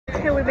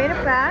we made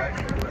it back.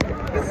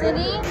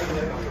 Cindy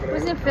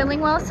wasn't feeling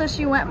well, so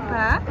she went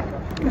back.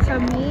 So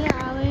me,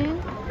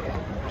 Alan,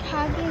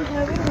 Kathy, and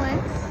Kevin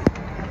went.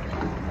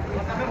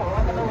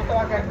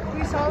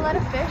 We saw a lot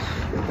of fish.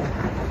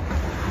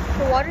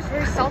 The water's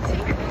very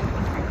salty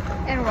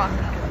and rocky.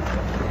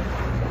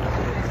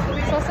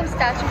 We saw some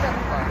statues on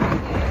the floor.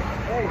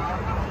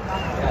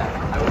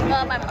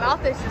 My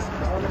mouth is just...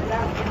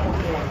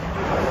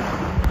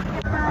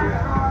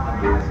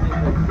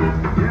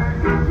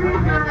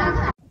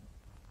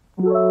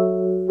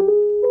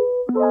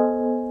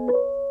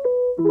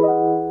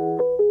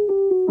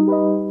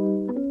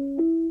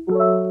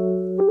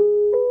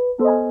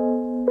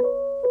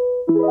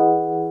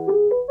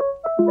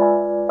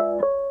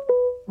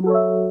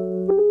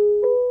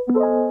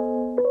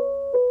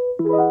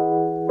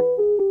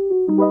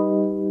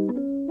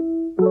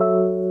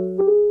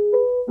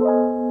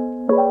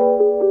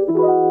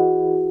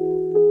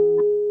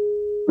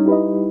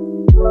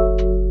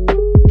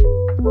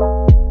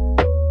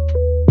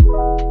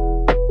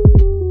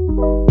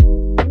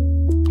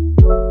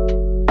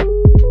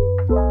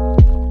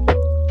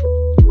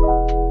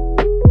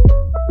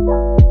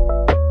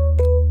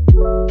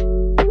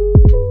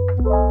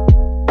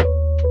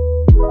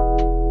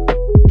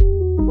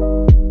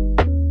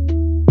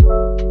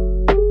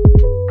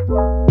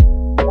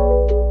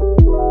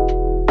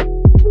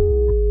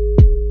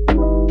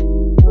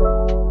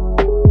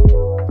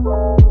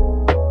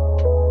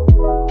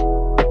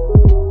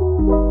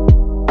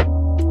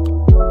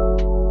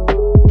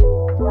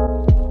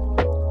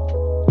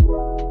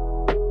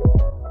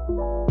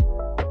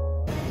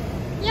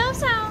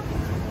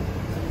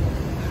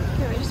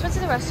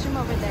 restroom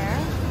over there.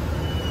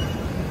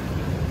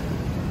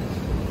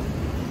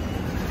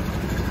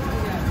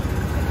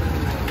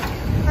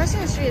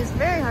 Crossing the street is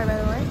very hard, by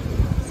the way.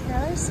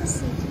 Skylar's so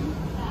sleepy.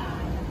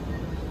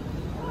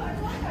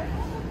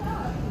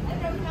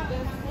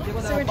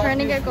 So we're trying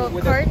to get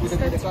go-karts,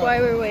 that's why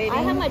we're waiting.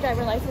 I have my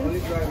driver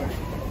license.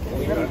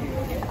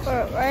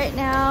 But right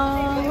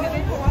now,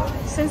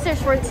 since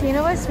there's 14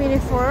 of us, we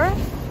need 4.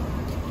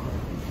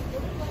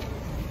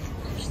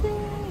 Actually,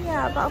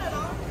 yeah, about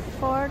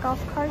 4 golf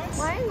carts.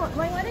 Why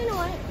do you know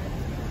what?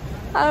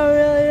 I don't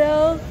really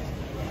know.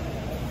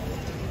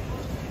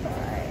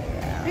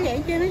 Nó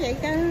vậy chưa? Nó vậy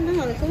cho nó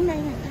ngồi xuống đây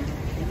nè.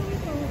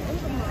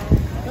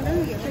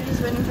 We're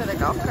just waiting for the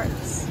golf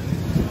carts.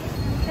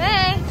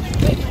 Hey!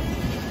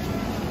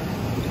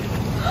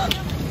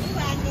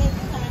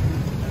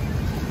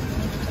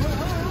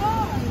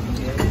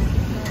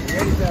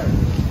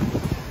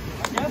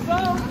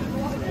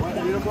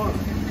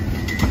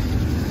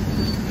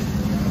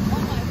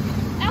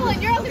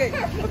 Alan, you're on the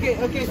curb.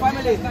 Okay,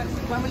 family,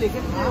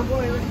 get on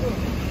board, let's go.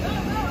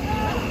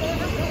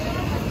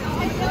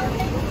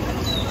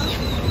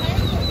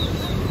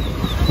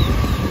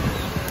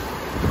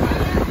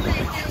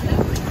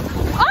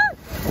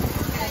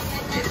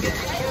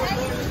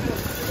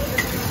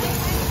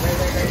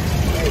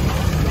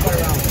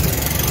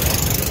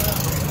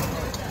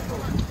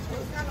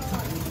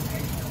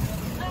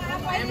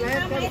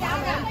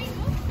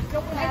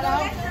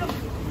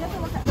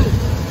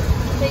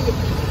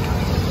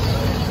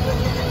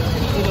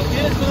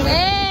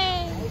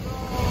 Hey!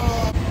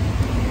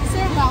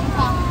 Say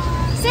hi.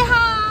 Say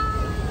hi.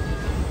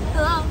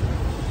 Hello.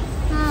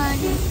 Hi.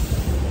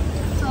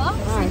 Hello?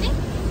 Cindy?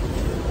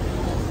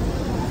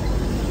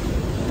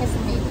 Nice to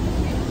meet you.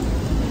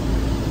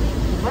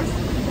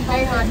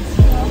 Very hot.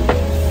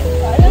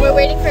 We're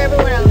waiting for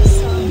everyone else.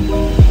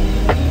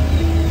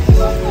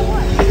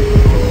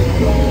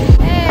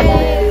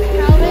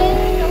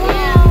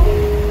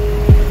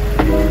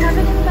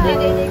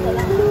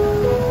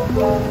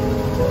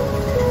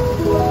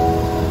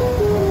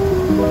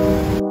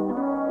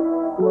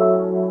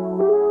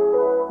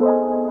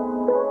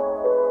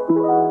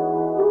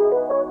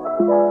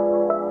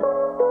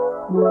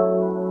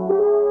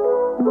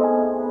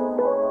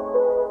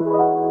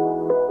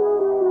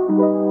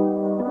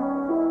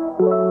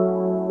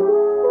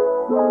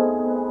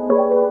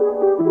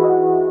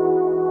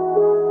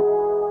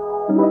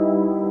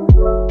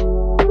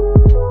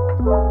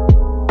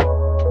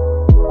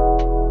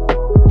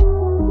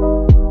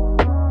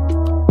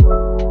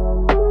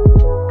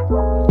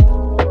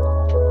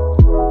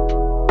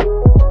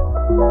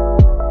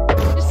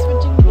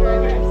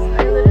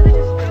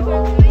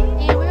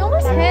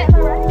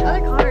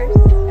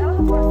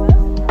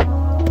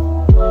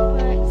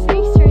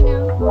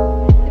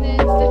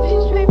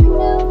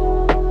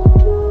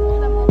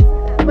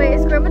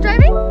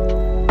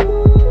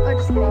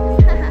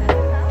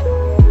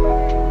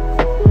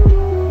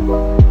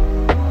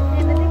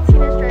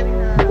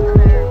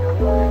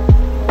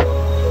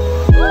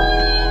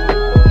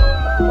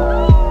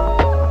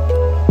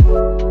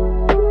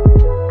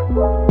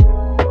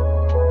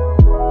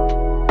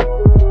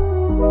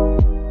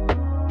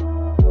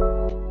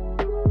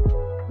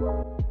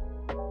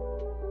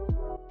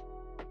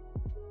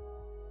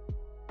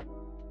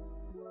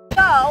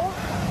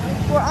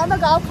 We're on the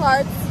golf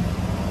carts,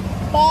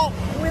 but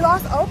we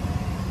lost Oak.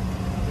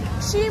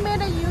 She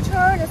made a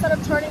U-turn instead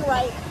of turning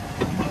right.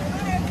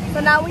 So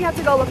So now we have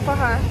to go look for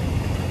her.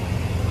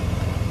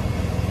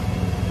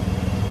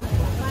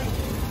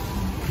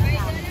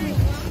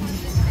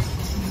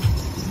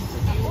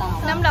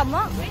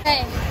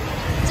 Hey,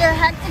 it's our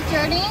hectic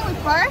journey. We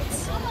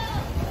parked.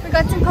 We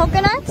got some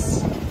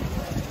coconuts.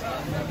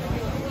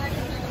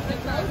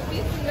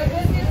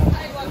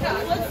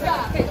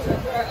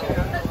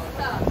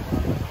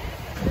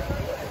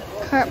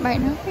 Cart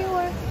might not be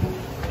working.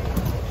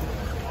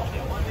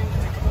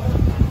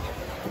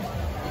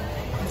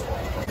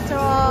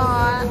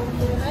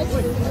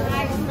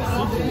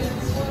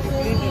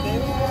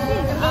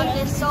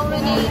 There's so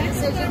many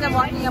stations I'm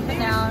walking up and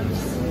down.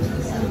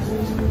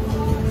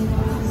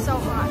 So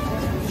hot.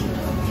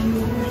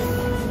 We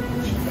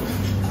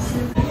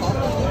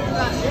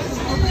got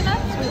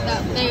coconuts with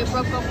that they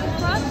broke open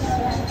for us.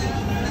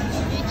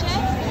 Leche.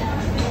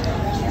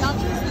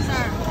 Salters is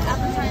our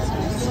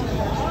appetizers.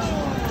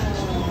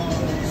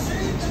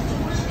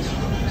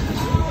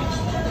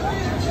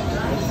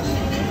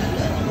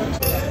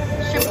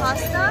 Shrimp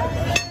pasta.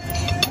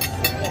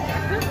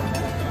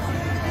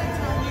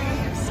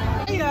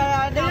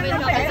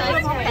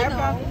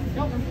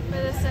 For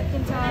the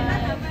second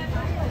time.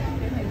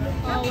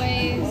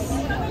 Always.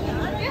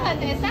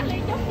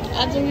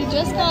 After we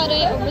just got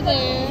it over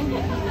there.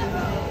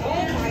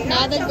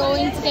 Now they're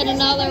going to get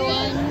another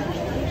one.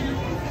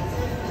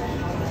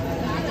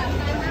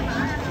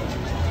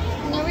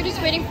 And then we're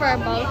just waiting for our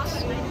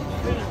boats.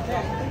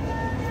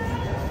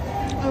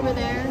 Over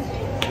there.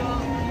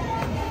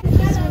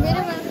 So we made a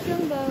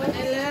rafting boat.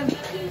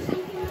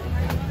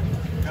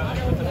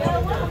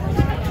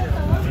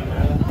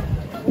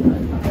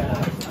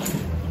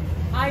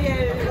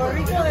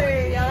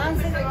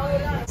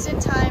 It's in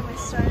time it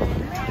started.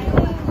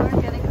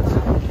 We're getting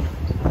home.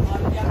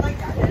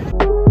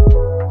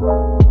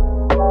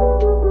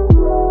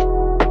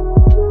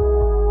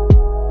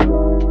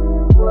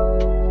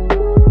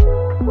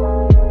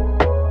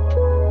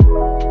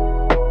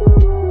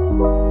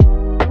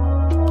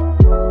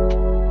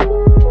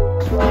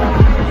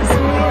 This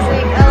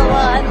music,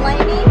 and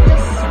lightning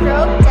just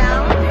broke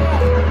down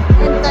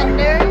and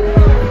thunder.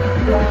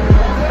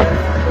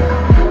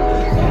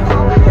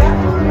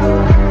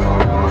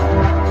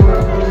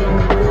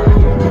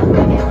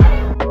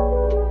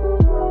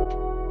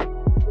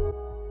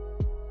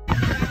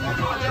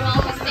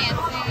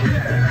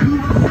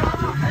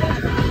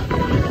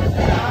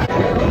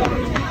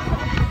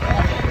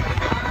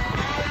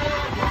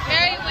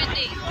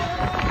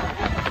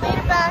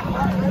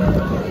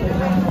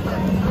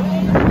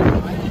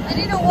 I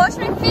need to wash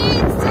my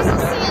feet. It's still so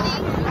sandy,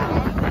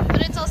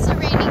 but it's also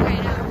raining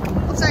right now.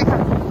 Oh, sorry.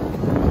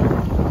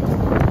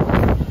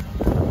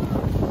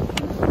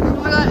 Oh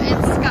my god,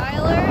 and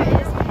Skylar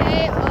is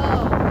KO.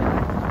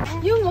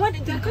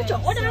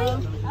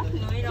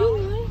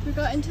 We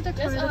got into the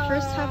car. The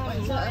first half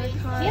went to the other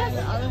car. Yeah,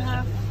 the other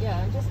half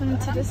went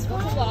into this one.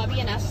 To the lobby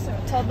and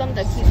told them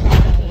to keep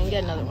walking and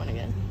get another one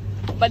again.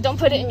 But don't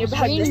put it in your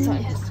bag this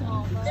time.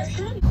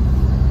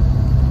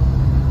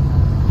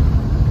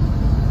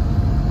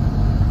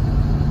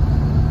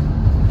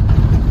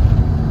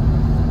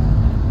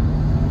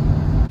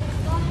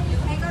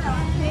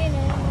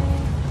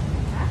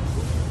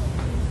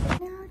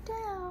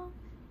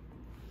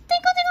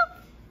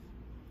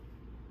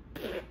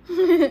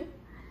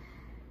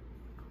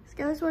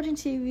 Skylar's watching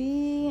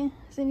TV.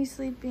 Zinni's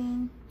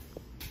sleeping.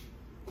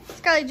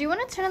 Skylar, do you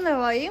want to turn on the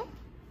volume?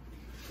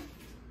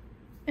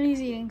 And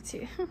he's eating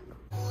too.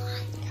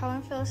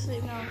 Calvin fell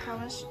asleep now.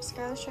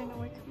 Skylar's trying to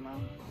wake him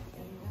up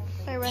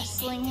by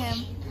wrestling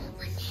him.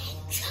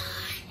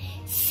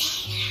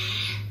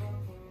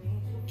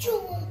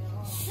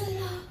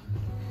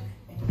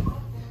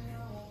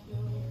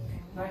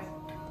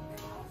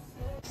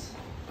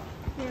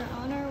 We're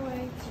on our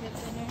way to get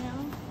dinner now.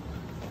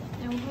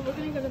 And we're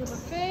gonna go to the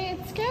buffet.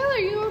 Skylar, are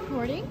you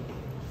recording?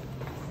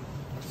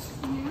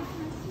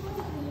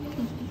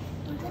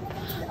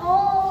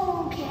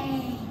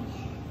 Okay.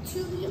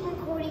 2 people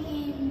recording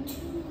in 2.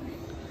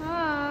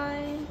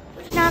 Hi.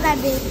 Not that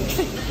big.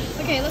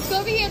 Okay, let's go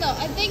over here though.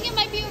 I think it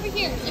might be over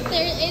here, if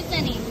there is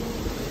any.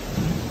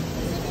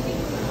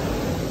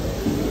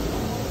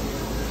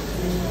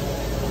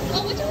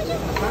 Oh, which one?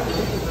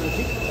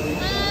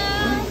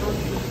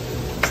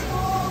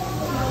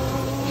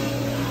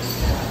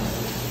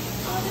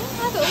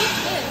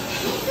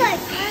 It's like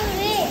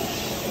fish.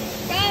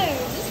 Skylar,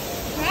 this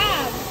is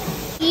crab.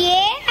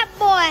 Yeah,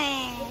 boy.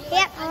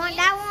 Yep, I want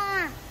that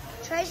one.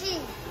 Tracy.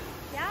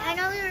 Yeah.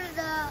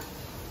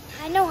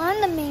 I know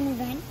I'm the main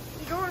event.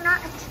 You're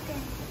not a chicken.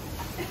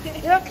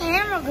 You're a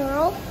camera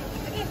girl.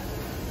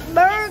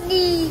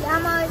 Bergie,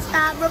 I'm gonna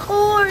stop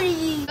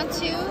recording. Round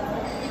 2,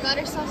 we got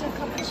ourselves our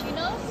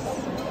cappuccinos.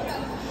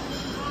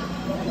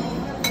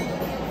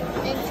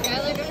 And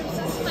Skylar got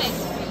herself some ice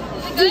cream.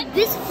 Is it good? Dude,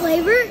 this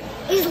flavor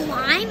is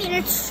lime and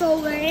it's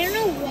so good. I don't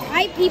know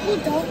why people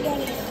don't get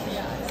it.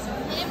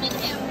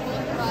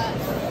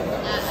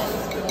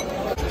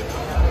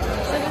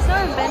 So there's no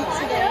event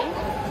today.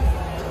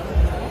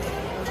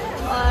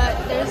 But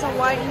there's a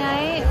white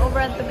night over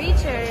at the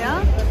beach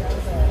area.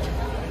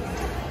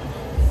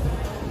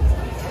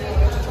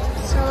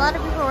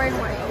 boring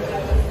way.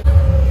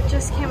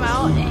 Just came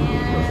out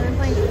and I'm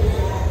playing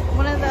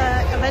one of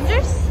the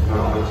Avengers.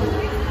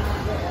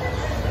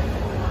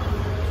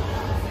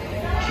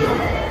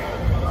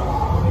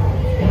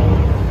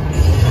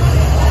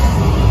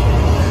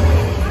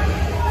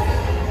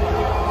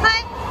 Hi.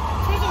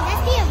 Tracy,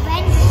 that's the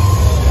Avengers.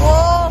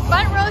 Whoa,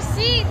 front row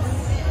seats.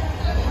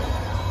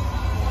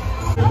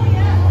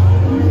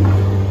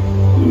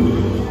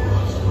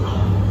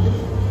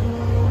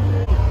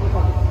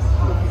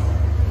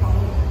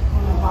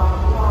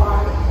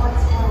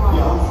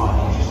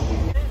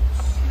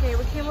 Okay,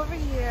 we came over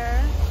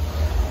here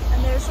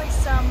and there's like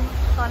some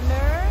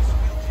thunder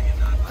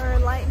or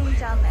lightning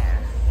down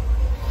there.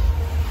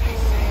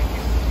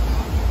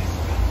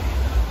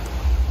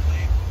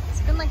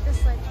 It's been like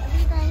this like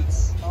every night.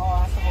 Oh,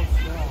 that's supposed to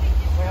smell.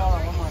 Wait, hold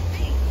on, one more.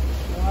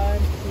 1,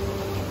 2,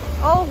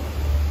 Oh,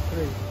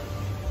 3.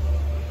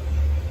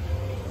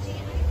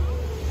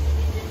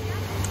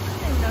 I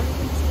didn't know you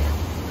can see it.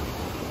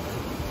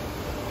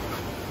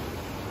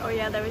 Oh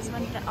yeah, there was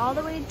one all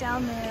the way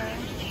down there.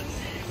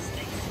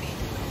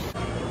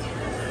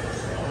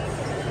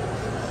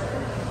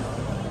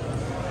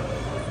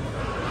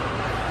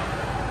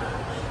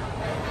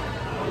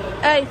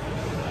 Hey.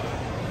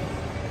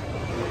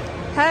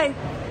 Hey.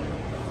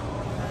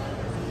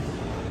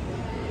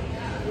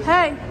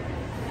 Hey.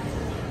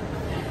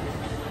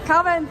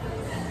 Calvin.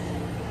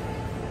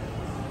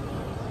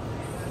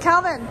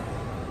 Calvin.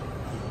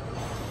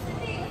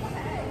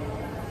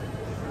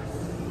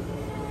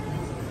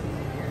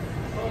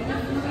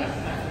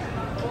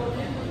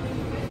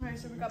 Alright,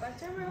 so we got back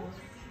to our room.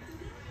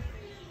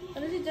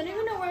 Honestly, didn't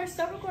even know where to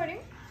stop recording.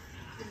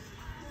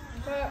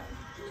 But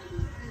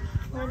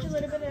we watched a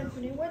little bit of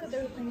Infinity War that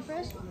they were playing for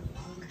us.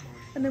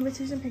 And then we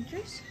took some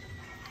pictures.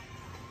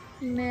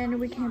 And then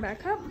we came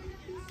back up.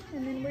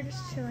 And then we're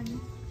just chilling.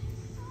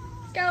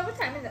 Skylar, what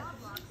time is it?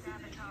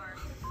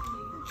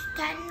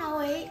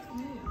 10:08.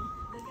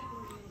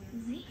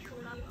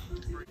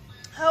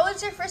 How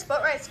was your first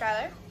boat ride,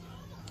 Skylar?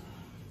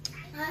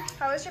 Huh?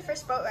 How was your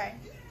first boat ride?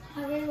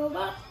 Okay,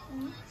 robot.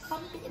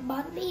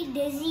 Bumpy,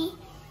 dizzy.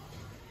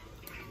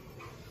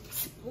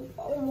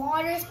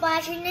 Water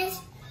splashiness.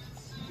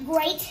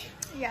 Great.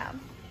 Yeah.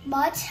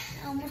 But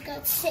I almost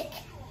got sick.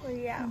 Well,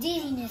 yeah.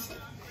 Dizziness.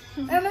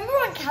 I remember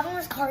when Calvin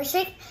was car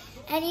sick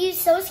and he was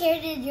so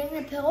scared to drink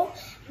the pill.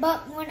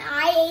 But when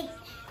I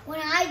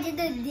did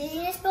the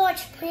dizziness pill, I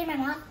just put it in my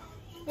mouth.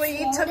 Wait,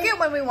 you took it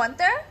when we went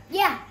there?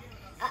 Yeah.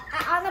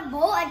 On the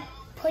boat, I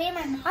put it in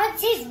my mouth. It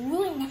tastes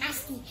really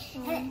nasty.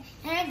 And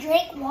I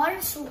drank water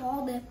and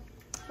swallowed it.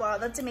 Wow,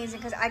 that's amazing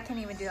because I can't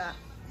even do that.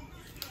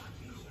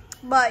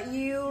 But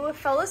you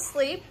fell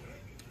asleep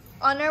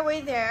on our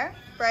way there,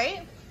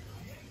 right?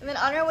 And then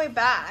on our way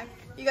back,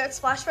 you got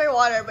splashed by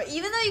water. But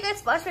even though you got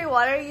splashed by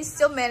water, you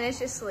still managed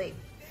to sleep.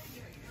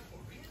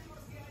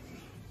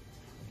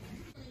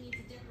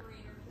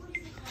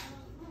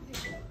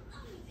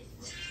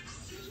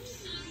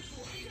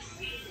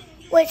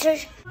 Wait,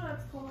 Trish. Oh,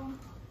 that's cool.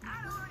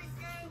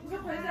 You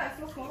can play that. It's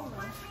so cool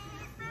though.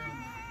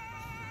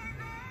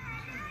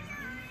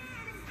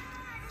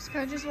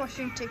 Sky just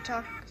watching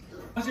TikTok.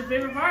 What's your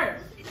favorite part?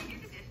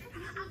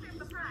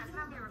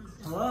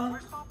 Hello?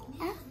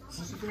 Huh?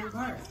 What's your favorite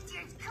part?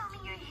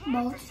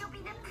 Both.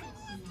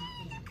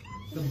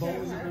 The boat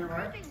was your favorite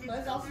part?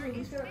 That's also my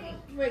least favorite part.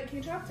 Wait, can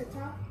you drop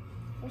TikTok?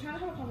 We're trying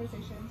to have a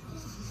conversation.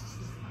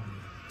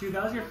 Dude,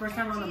 that was your first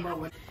time on the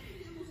boat.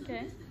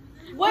 Okay.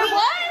 Wait, what?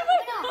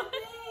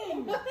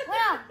 Wait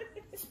up.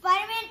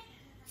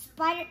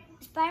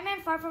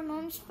 Spider-Man Far From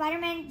Home,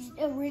 Spider-Man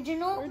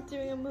original. We're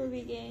doing a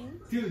movie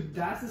game. Dude,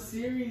 that's a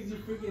series you're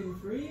freaking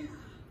free?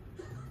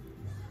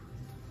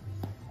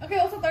 Okay,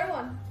 what's the third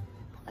one?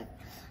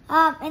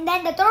 And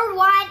then the third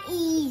one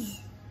is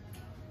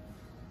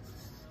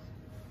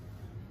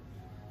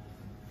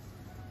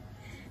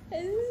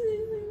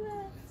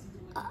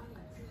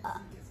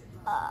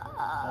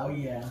Oh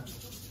yeah.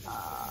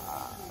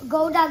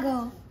 Go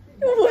Doggo.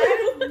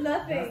 Nothing.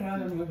 That's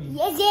not a movie.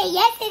 Yes,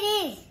 it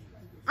is.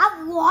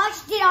 I've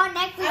watched it on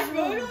Netflix. I'm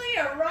googling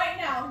it right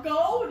now.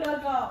 Go to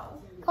go.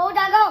 Go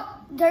Doggo.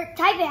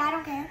 Type it. I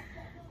don't care.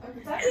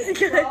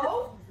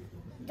 Go.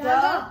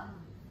 Doggo.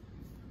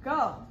 Go.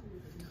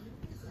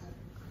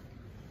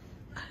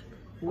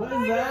 What is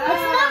It's that?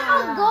 not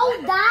called Go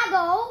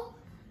Doggo.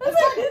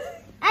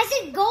 I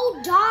said Go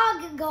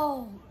Dog Go.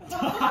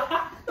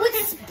 With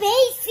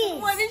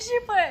spaces. What did she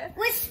put?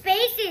 With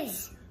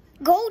spaces.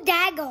 Go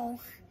Daggo.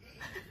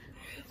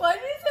 Why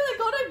did you say like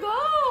go to go?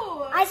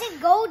 I said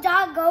Go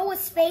Dog Go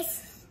with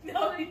spaces.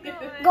 No, you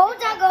didn't. Go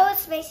Dog Go with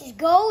spaces.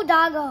 Go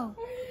Doggo.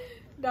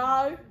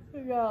 Dog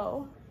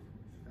go.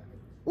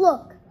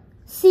 Look.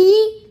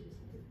 See?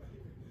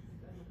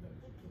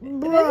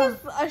 Bruh. This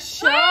is a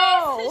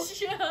show. It's a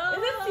show.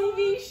 It's a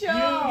TV show.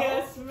 You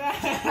get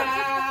smashed.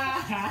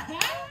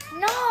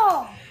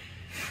 No.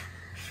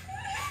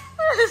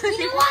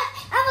 You know what?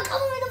 I'm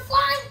coming with a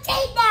flying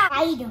tape now.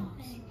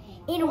 Items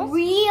in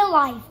real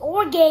life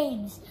or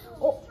games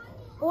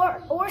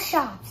or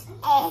shops.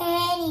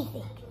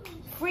 Anything.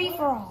 Free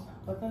for all.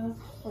 But that's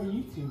for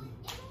YouTube.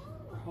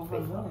 Over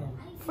a million.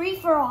 Free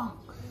for all.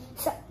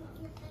 So,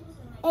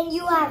 and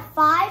you have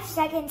 5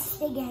 seconds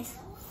to guess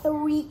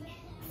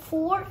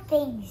 4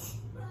 things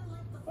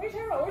What are you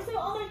talking about? We're still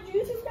on the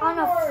YouTube on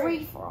category. a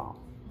free for all.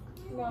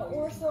 No,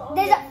 we're still on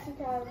There's the a- YouTube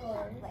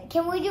category.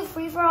 Can we do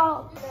free for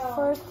all No.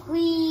 first, We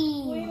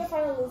need please? to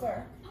find a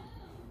loser.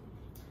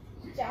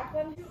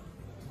 Jacqueline?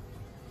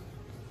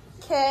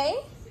 Okay.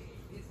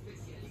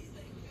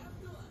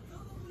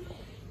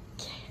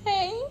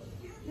 Okay.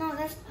 No,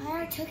 that's I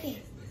already took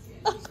it.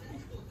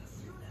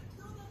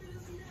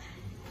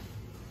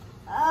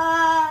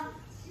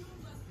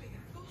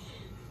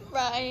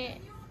 Right.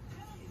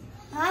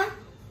 Huh?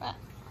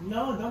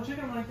 No, don't trick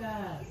him like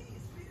that.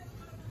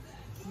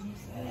 You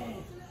said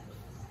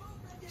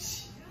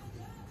it.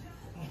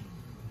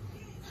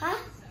 Huh?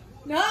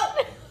 No!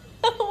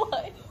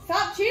 What?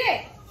 Stop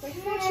cheating! There's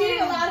no cheating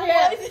allowed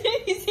Why here.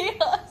 did he see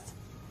us?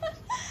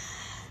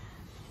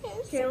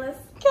 Kayla's.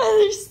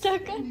 Kyler's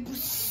stuck on.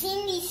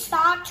 Cindy,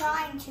 stop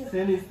trying to.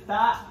 Cindy,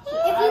 stop. If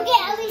you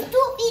get at least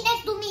 2 feet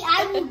next to me,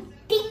 I will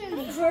ding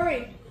this.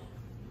 Hurry.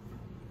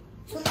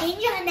 So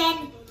Ninja and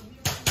then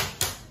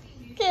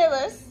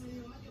Kayla's.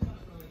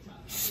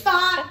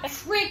 stop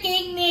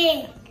tricking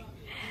me.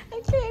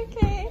 Okay,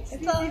 okay.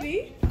 Stop.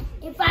 FPTV?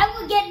 If I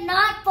would get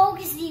not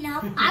focused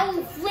enough, I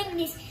will fling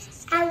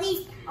this at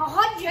least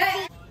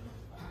 100.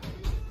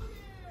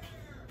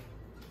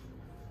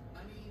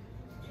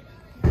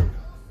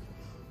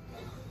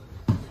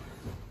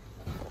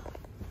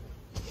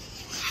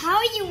 How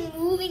are you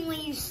moving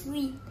when you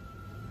sleep?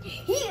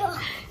 Here.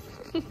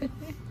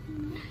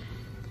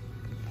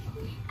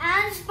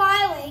 I'm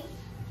smiling.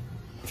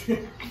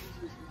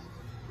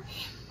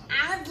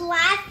 I'm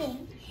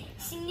laughing.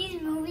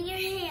 Cindy's moving her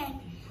hand.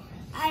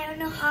 I don't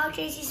know how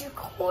Tracy's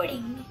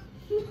recording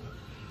me.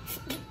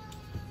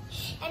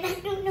 And I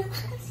don't know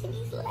how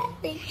Cindy's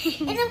laughing.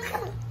 And I'm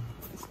coming.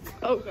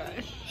 Oh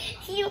gosh.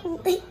 You.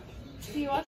 Do you want